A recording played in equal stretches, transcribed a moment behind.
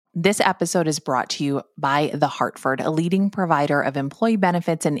This episode is brought to you by The Hartford, a leading provider of employee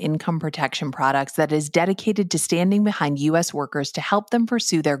benefits and income protection products that is dedicated to standing behind U.S. workers to help them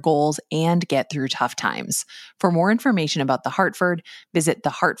pursue their goals and get through tough times. For more information about The Hartford, visit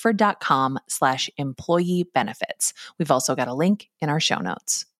thehartford.com/employee benefits. We've also got a link in our show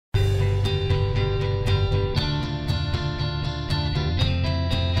notes.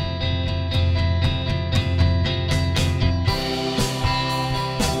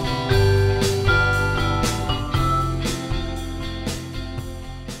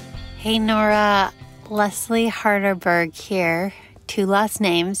 Hey Nora, Leslie Harderberg here. 2 last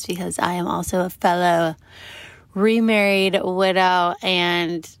names because I am also a fellow remarried widow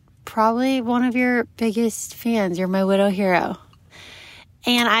and probably one of your biggest fans. You're my widow hero.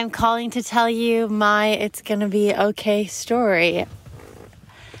 And I'm calling to tell you my It's Gonna Be Okay story.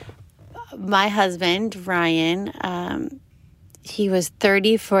 My husband, Ryan, he was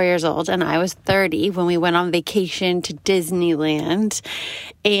 34 years old and I was 30 when we went on vacation to Disneyland,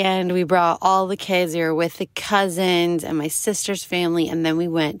 and we brought all the kids. We were with the cousins and my sister's family, and then we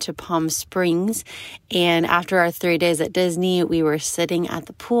went to Palm Springs. And after our 3 days at Disney, we were sitting at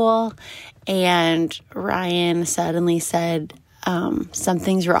the pool and Ryan suddenly said,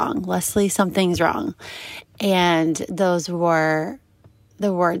 something's wrong. Leslie, something's wrong. And those were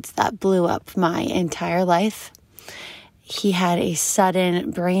the words that blew up my entire life. He had a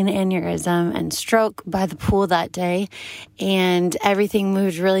sudden brain aneurysm and stroke by the pool that day, and everything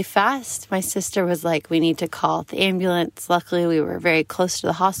moved really fast. My sister was like, we need to call the ambulance. Luckily, we were very close to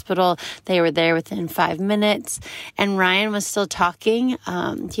the hospital. They were there within 5 minutes, and Ryan was still talking.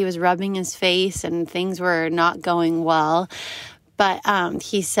 He was rubbing his face, and things were not going well. But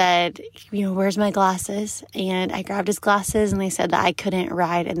he said, where's my glasses? And I grabbed his glasses, and they said that I couldn't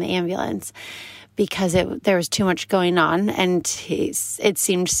ride in the ambulance because there was too much going on, and it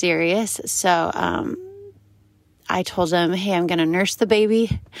seemed serious. So I told him, hey, I'm going to nurse the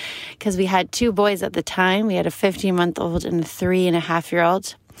baby, because we had 2 boys at the time. We had a 15-month-old and a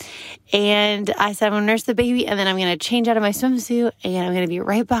 3.5-year-old. And I said, I'm going to nurse the baby, and then I'm going to change out of my swimsuit, and I'm going to be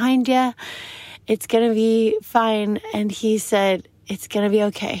right behind you. It's going to be fine. And he said, it's going to be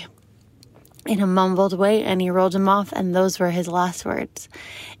okay, in a mumbled way, and he rolled them off, and those were his last words.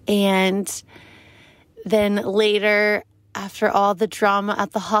 And then later, after all the drama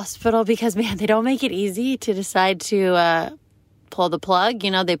at the hospital, because, man, they don't make it easy to decide to pull the plug.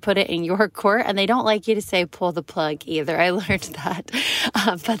 They put it in your court, and they don't like you to say pull the plug either. I learned that.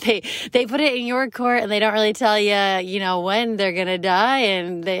 But they put it in your court, and they don't really tell you, when they're going to die.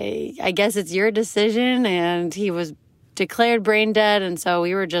 And I guess it's your decision. And he was declared brain dead, and so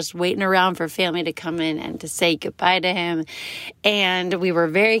we were just waiting around for family to come in and to say goodbye to him, and we were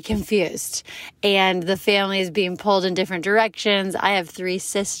very confused, and the family is being pulled in different directions. I have 3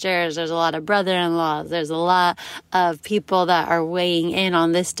 sisters, there's a lot of brother-in-laws, there's a lot of people that are weighing in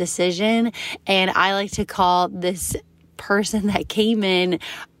on this decision, and I like to call this person that came in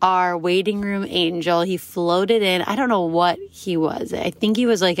our waiting room angel. He floated in. I don't know what he was. I think he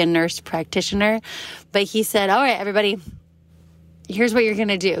was like a nurse practitioner, but he said, all right, everybody, here's what you're going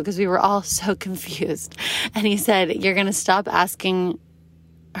to do, because we were all so confused. And he said, you're going to stop asking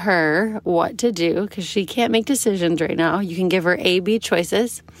her what to do, because she can't make decisions right now. You can give her A, B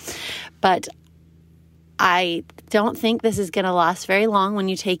choices, but I don't think this is going to last very long when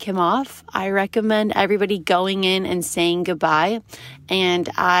you take him off. I recommend everybody going in and saying goodbye. And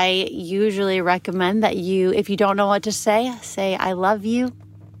I usually recommend that if you don't know what to say I love you,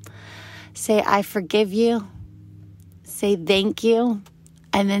 say I forgive you, say thank you,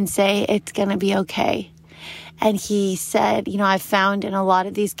 and then say it's going to be okay. And he said, I've found in a lot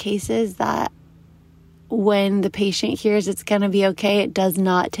of these cases that when the patient hears it's going to be okay, it does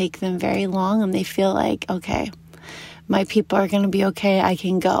not take them very long, and they feel like, okay, my people are going to be okay, I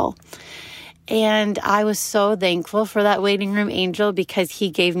can go. And I was so thankful for that waiting room angel, because he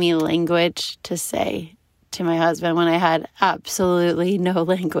gave me language to say to my husband when I had absolutely no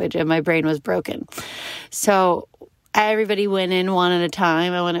language and my brain was broken. So everybody went in one at a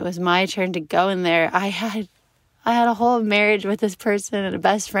time, and when it was my turn to go in there, I had a whole marriage with this person and a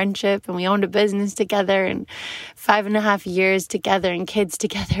best friendship, and we owned a business together and 5.5 years together and kids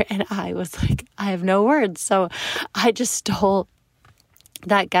together. And I was like, I have no words. So I just stole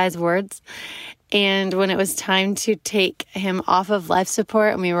that guy's words. And when it was time to take him off of life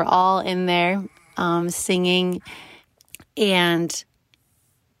support, and we were all in there singing, and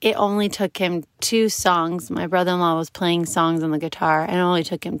it only took him 2 songs. My brother-in-law was playing songs on the guitar, and it only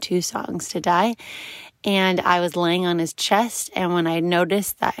took him 2 songs to die. And I was laying on his chest, and when I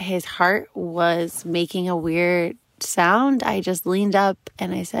noticed that his heart was making a weird sound, I just leaned up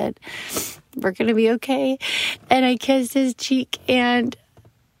and I said, we're going to be okay. And I kissed his cheek, and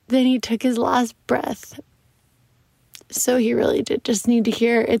then he took his last breath. So he really did just need to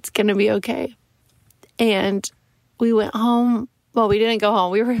hear it's going to be okay. And we went home. Well, we didn't go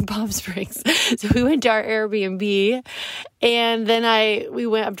home. We were in Palm Springs. So we went to our Airbnb, and then we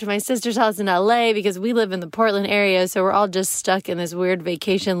went up to my sister's house in LA because we live in the Portland area. So we're all just stuck in this weird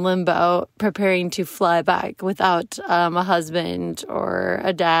vacation limbo, preparing to fly back without a husband or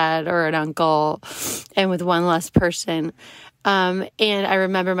a dad or an uncle, and with one less person. And I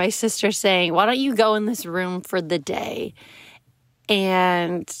remember my sister saying, why don't you go in this room for the day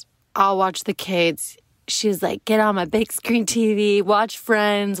and I'll watch the kids. She was like, get on my big screen TV, watch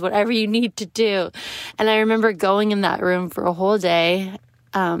Friends, whatever you need to do. And I remember going in that room for a whole day,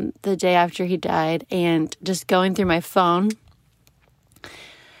 the day after he died, and just going through my phone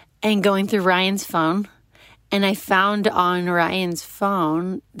and going through Ryan's phone. And I found on Ryan's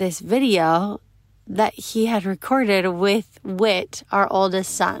phone this video that he had recorded with Whit, our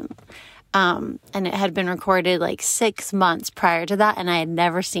oldest son. And it had been recorded like 6 months prior to that, and I had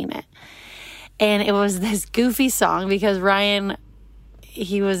never seen it. And it was this goofy song because Ryan,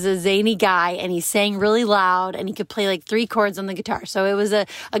 he was a zany guy, and he sang really loud, and he could play like 3 chords on the guitar. So it was a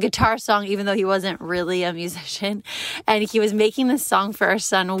guitar song, even though he wasn't really a musician. And he was making this song for our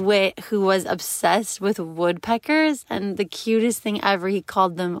son, Whit, who was obsessed with woodpeckers. And the cutest thing ever, he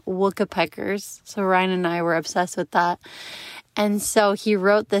called them wookapeckers. So Ryan and I were obsessed with that. And so he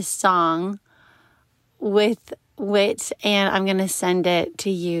wrote this song with Whit, and I'm going to send it to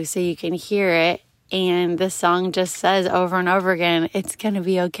you so you can hear it. And the song just says over and over again, it's going to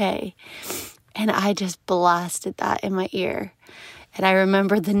be okay. And I just blasted that in my ear. And I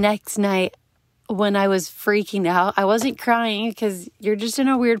remember the next night when I was freaking out, I wasn't crying because you're just in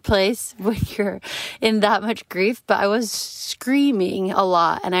a weird place when you're in that much grief, but I was screaming a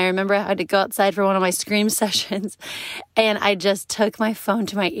lot. And I remember I had to go outside for one of my scream sessions, and I just took my phone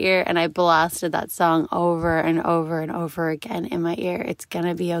to my ear and I blasted that song over and over and over again in my ear. It's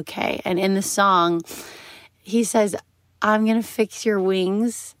gonna be okay. And in the song, he says, I'm gonna fix your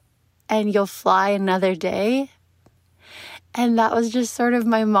wings and you'll fly another day. And that was just sort of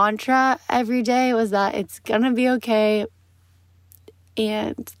my mantra every day, was that it's going to be okay,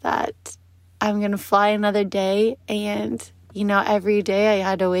 and that I'm going to fly another day. And, you know, every day I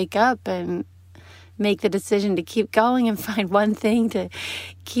had to wake up and make the decision to keep going and find one thing to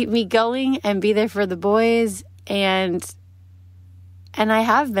keep me going and be there for the boys. And I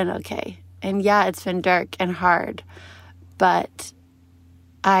have been okay. And yeah, it's been dark and hard, but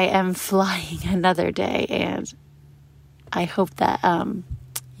I am flying another day, and I hope that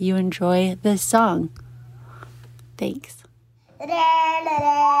you enjoy this song. Thanks. Okay,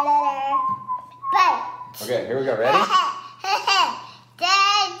 here we go. Ready?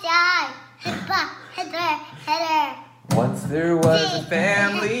 Once there was a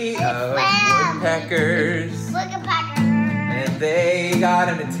family of woodpeckers, and they got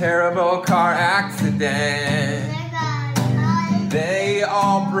in a terrible car accident. They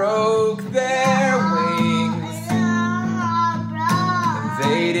all broke their wings.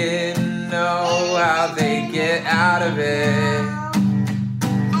 They didn't know how they get out of it.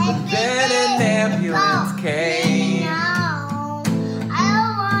 But then an ambulance came.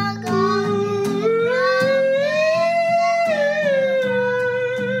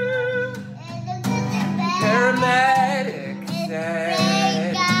 Paramedic said,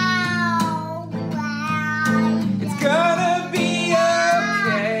 it's gonna be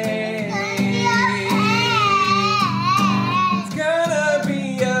okay. It's gonna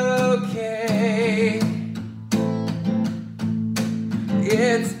be okay.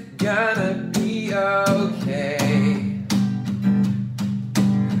 It's gonna be okay.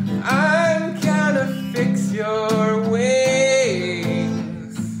 I'm gonna fix your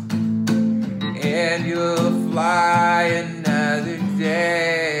wings, and you'll fly another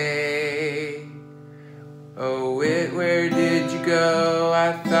day. Oh, Whit, where did you go?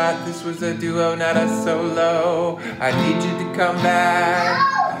 I thought this was a duo, not a solo. I need you to come back.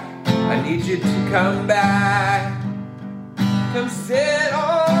 I need you to come back. Come sit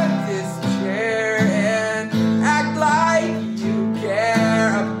on this chair and act like you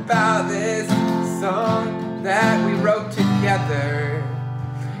care about this song that we wrote together.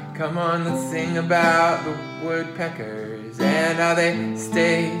 Come on, let's sing about the woodpeckers and how they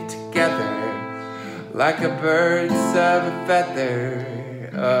stay together like a bird's of a feather.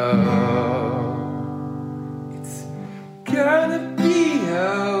 Oh, it's gonna be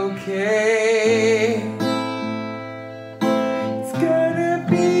okay. It's gonna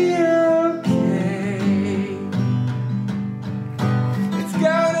be okay.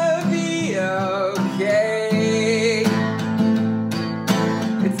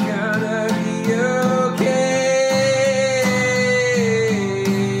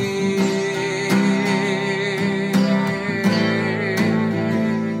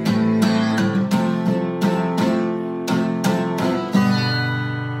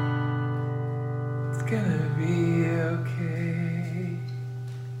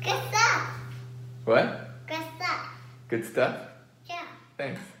 stuff? Yeah.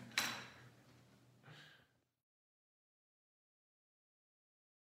 Thanks.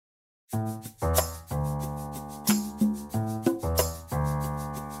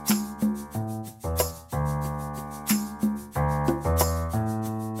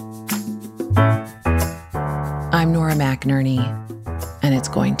 I'm Nora McInerney, and it's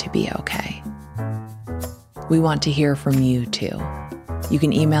going to be okay. We want to hear from you, too. You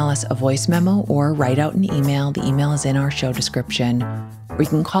can email us a voice memo or write out an email. The email is in our show description. Or you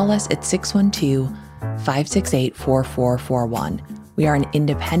can call us at 612-568-4441. We are an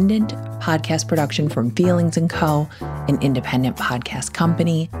independent podcast production from Feelings & Co., an independent podcast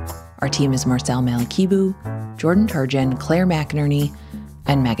company. Our team is Marcel Malikibu, Jordan Turgeon, Claire McInerney,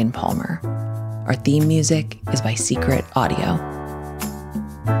 and Megan Palmer. Our theme music is by Secret Audio.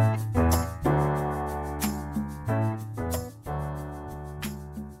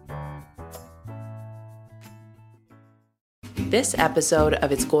 This episode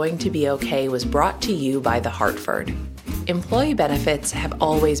of It's Going to Be Okay was brought to you by The Hartford. Employee benefits have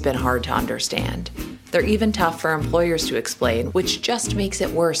always been hard to understand. They're even tough for employers to explain, which just makes it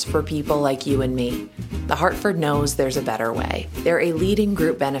worse for people like you and me. The Hartford knows there's a better way. They're a leading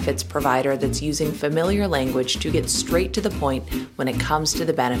group benefits provider that's using familiar language to get straight to the point when it comes to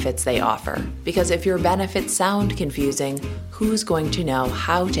the benefits they offer. Because if your benefits sound confusing, who's going to know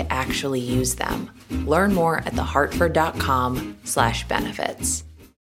how to actually use them? Learn more at thehartford.com/benefits.